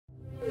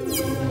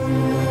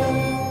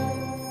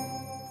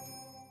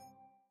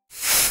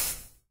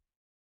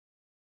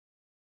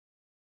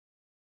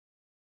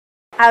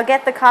I'll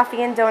get the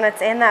coffee and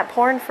donuts and that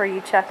porn for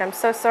you, Chuck. I'm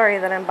so sorry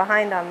that I'm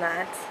behind on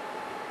that.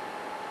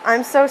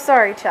 I'm so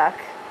sorry, Chuck.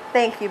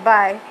 Thank you.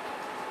 Bye.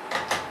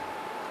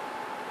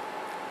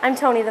 I'm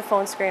Toni the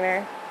Phone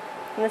Screener,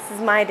 and this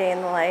is my day in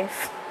the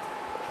life.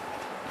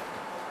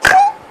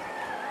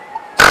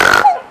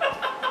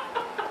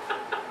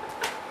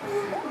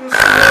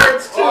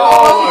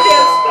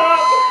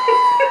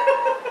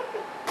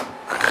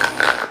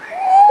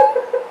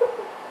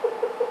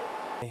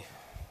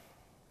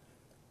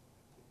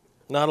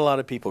 Not a lot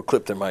of people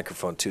clip their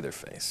microphone to their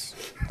face.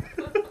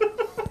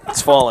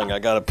 It's falling. I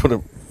gotta put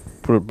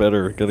it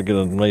better. Gotta get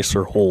a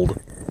nicer hold.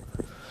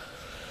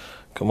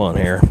 Come on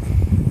here.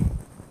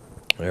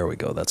 There we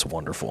go. That's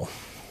wonderful.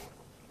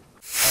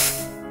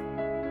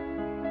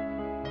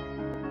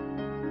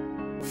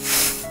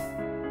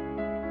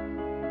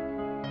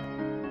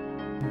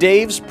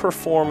 Dave's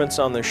performance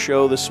on the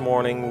show this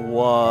morning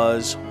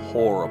was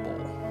horrible.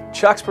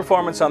 Chuck's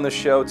performance on the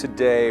show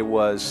today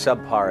was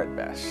subpar at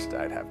best,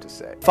 I'd have to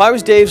say. If I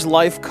was Dave's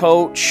life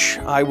coach,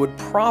 I would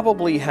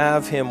probably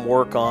have him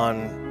work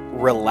on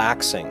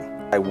relaxing.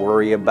 I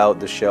worry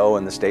about the show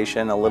and the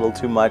station a little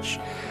too much,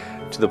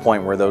 to the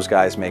point where those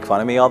guys make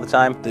fun of me all the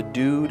time. The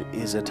dude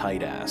is a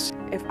tight ass.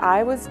 If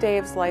I was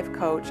Dave's life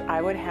coach,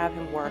 I would have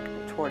him work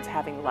towards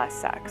having less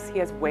sex. He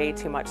has way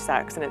too much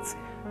sex, and it's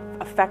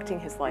affecting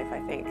his life,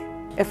 I think.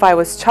 If I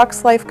was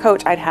Chuck's life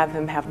coach, I'd have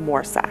him have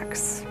more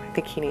sex. I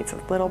think he needs a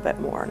little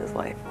bit more in his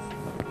life.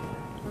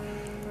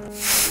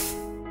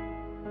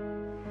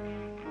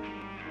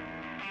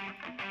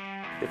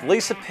 If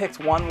Lisa picked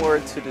one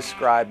word to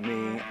describe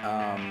me,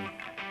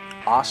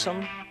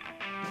 awesome,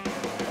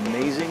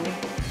 amazing,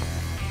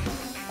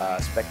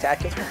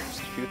 spectacular. There's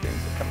a few things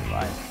that come to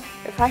mind.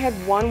 If I had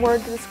one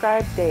word to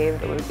describe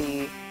Dave, it would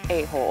be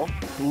a-hole.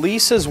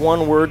 Lisa's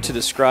one word to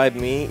describe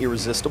me,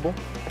 irresistible.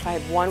 If I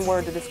had one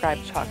word to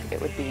describe Chuck, it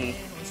would be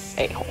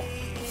a-hole.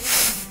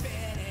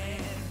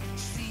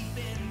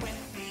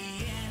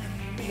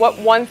 What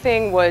one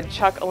thing would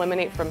Chuck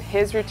eliminate from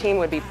his routine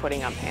would be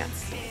putting on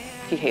pants.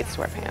 He hates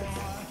to wear pants.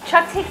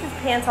 Chuck takes his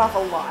pants off a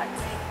lot.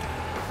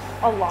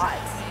 A lot.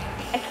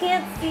 I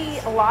can't see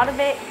a lot of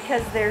it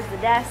because there's the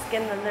desk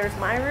and then there's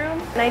my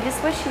room. And I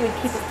just wish he would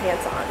keep his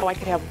pants on. So I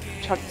could have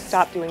Chuck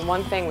stop doing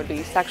one thing would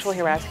be sexually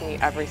harassing me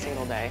every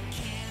single day.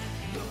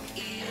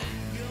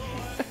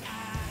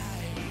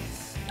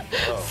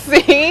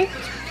 See?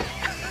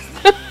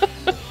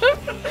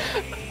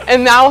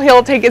 And now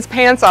he'll take his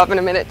pants off in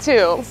a minute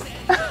too.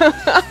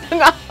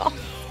 No,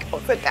 go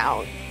sit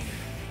down.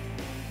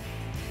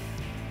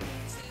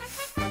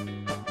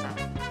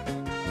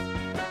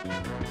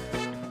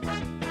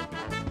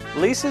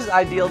 Lisa's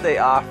ideal day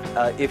off,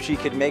 if she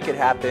could make it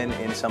happen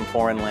in some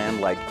foreign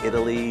land like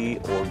Italy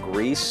or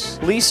Greece.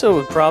 Lisa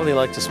would probably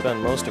like to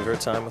spend most of her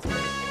time with me.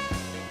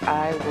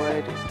 I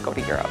would go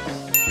to Europe,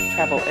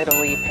 travel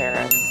Italy,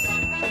 Paris,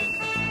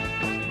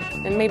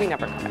 and maybe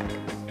never come back.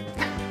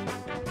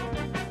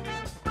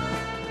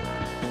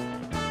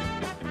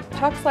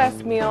 Chuck's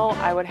last meal,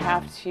 I would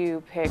have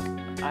to pick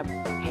a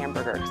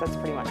hamburger because that's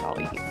pretty much all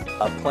he eats.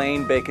 A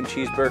plain bacon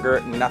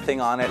cheeseburger, nothing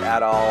on it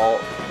at all.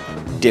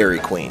 Dairy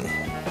Queen.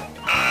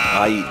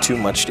 I eat too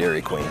much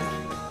Dairy Queen.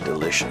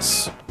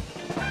 Delicious.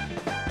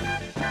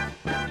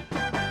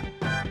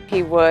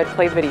 He would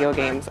play video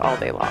games all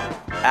day long.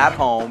 At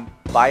home,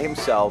 by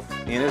himself,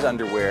 in his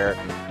underwear,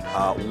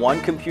 one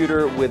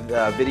computer with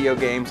video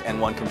games and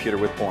one computer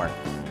with porn.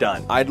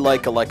 Done. I'd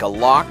like a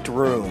locked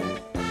room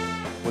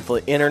with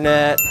the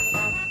internet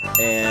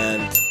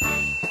and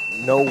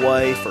no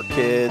wife or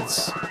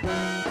kids,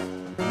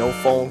 no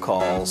phone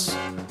calls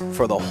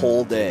for the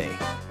whole day.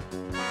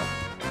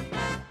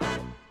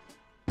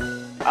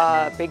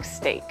 Big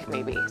steak,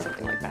 maybe,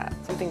 something like that.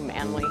 Something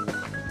manly.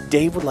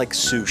 Dave would like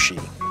sushi.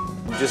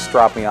 Just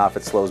drop me off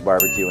at Slow's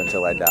Barbecue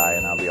until I die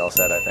and I'll be all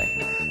set, I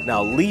think.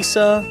 Now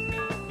Lisa,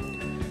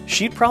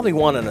 she'd probably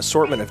want an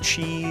assortment of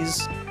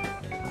cheese.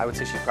 I would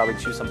say she'd probably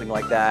choose something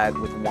like that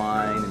with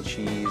wine and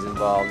cheese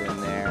involved in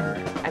there.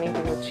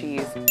 Anything with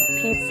cheese.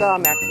 Pizza,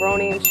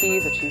 macaroni and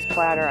cheese, a cheese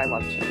platter. I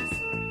love cheese.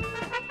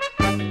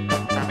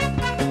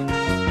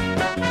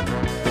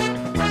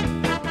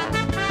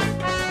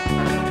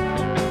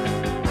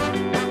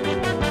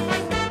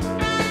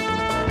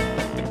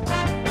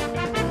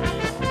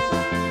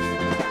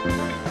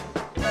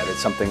 That is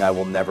something I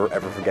will never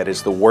ever forget.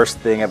 It's the worst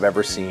thing I've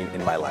ever seen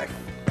in my life.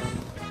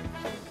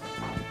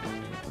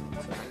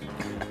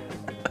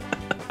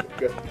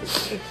 Please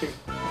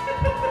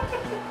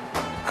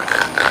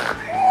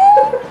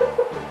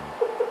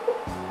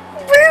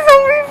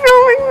don't be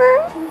filming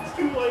this.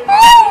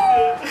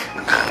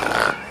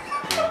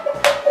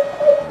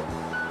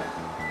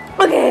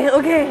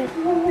 Okay.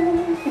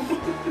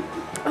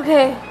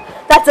 Okay,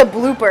 that's a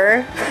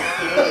blooper.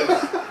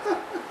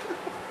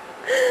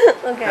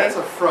 Okay. That's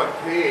a front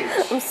page.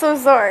 I'm so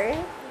sorry.